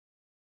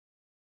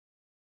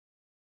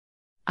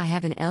I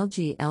have an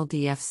LG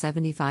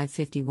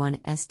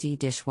ldf7551st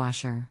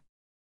dishwasher.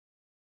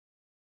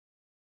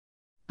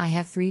 I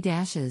have 3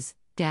 dashes,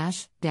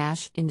 dash,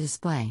 in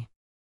display.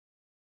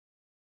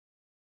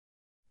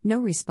 No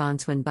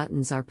response when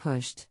buttons are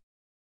pushed.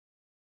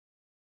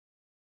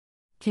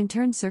 Can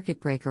turn circuit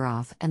breaker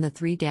off and the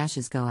 3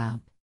 dashes go out.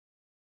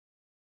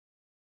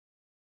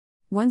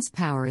 Once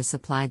power is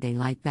supplied they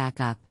light back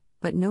up,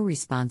 but no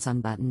response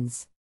on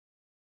buttons.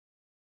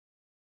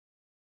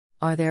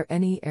 Are there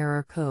any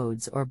error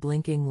codes or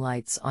blinking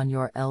lights on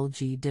your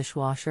LG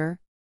dishwasher?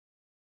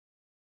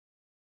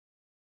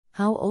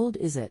 How old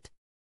is it?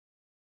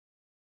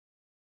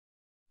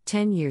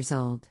 10 years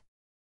old.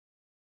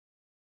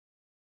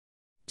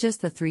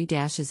 Just the 3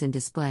 dashes in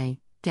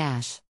display,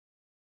 dash.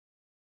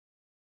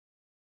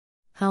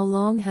 How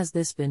long has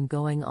this been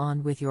going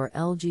on with your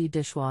LG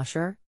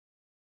dishwasher?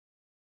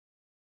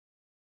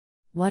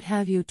 What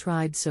have you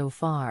tried so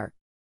far?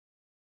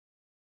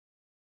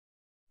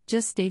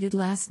 Just stated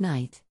last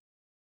night.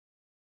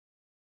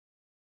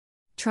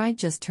 Tried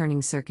just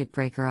turning circuit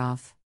breaker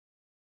off.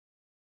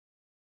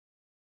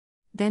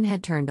 Then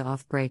had turned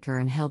off breaker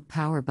and held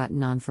power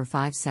button on for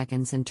 5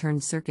 seconds and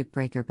turned circuit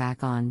breaker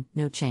back on,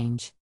 no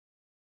change.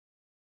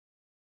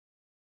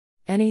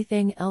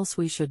 Anything else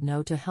we should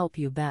know to help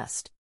you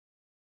best?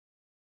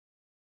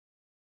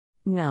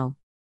 No.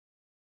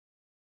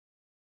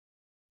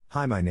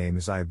 Hi, my name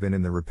is I have been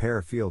in the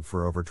repair field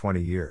for over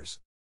 20 years.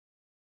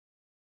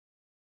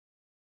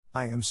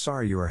 I am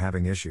sorry you are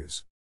having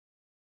issues.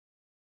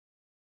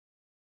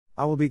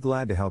 I will be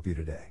glad to help you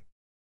today.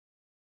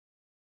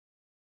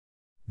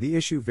 The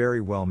issue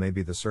very well may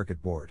be the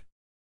circuit board.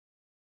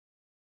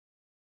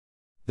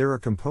 There are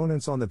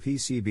components on the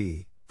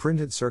PCB,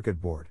 printed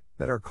circuit board,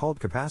 that are called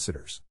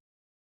capacitors.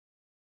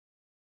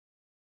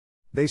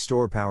 They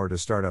store power to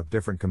start up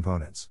different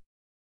components.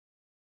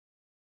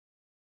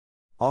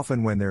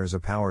 Often when there is a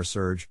power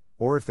surge,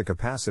 or if the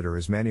capacitor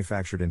is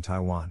manufactured in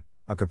Taiwan,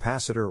 a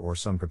capacitor or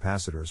some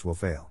capacitors will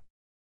fail.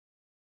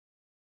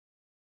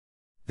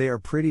 They are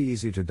pretty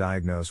easy to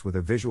diagnose with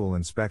a visual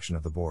inspection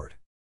of the board.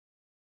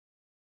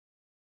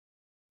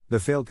 The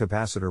failed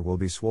capacitor will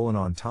be swollen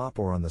on top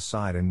or on the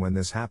side, and when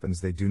this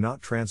happens they do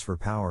not transfer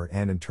power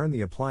and in turn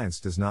the appliance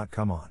does not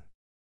come on.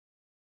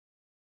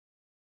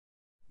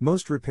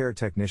 Most repair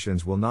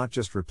technicians will not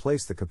just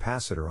replace the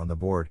capacitor on the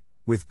board,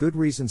 with good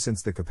reason,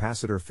 since the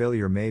capacitor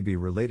failure may be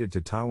related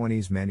to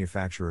Taiwanese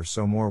manufacturer,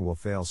 so more will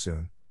fail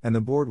soon, and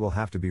the board will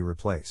have to be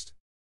replaced.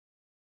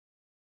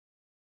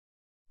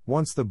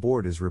 Once the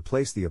board is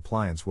replaced, the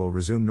appliance will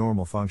resume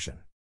normal function.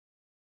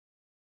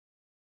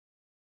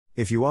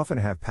 If you often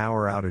have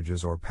power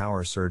outages or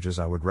power surges,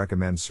 I would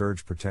recommend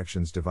surge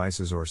protection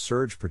devices or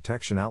surge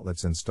protection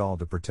outlets installed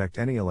to protect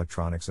any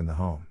electronics in the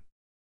home.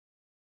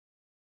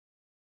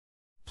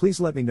 Please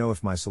let me know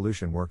if my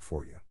solution worked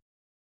for you.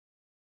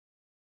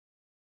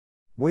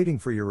 Waiting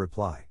for your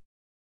reply.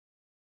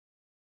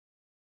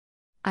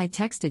 I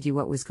texted you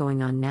what was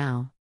going on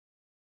now.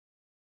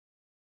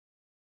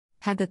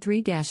 Had the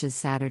 3 dashes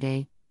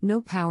Saturday,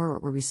 no power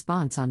or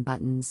response on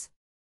buttons.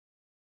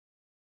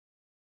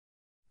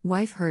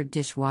 Wife heard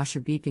dishwasher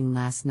beeping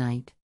last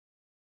night.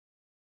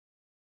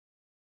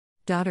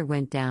 Daughter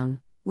went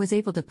down, was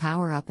able to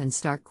power up and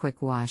start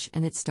quick wash,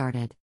 and it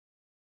started.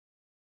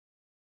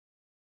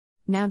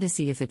 Now to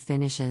see if it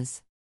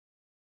finishes.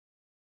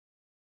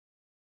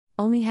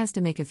 Only has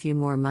to make a few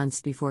more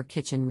months before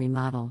kitchen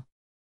remodel.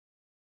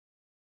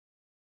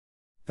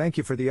 Thank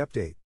you for the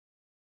update.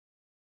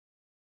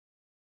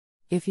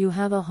 If you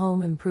have a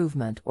home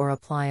improvement or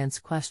appliance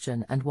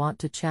question and want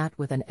to chat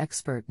with an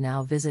expert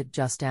now, visit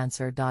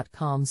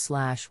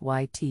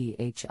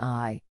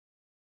justanswer.com/ythi.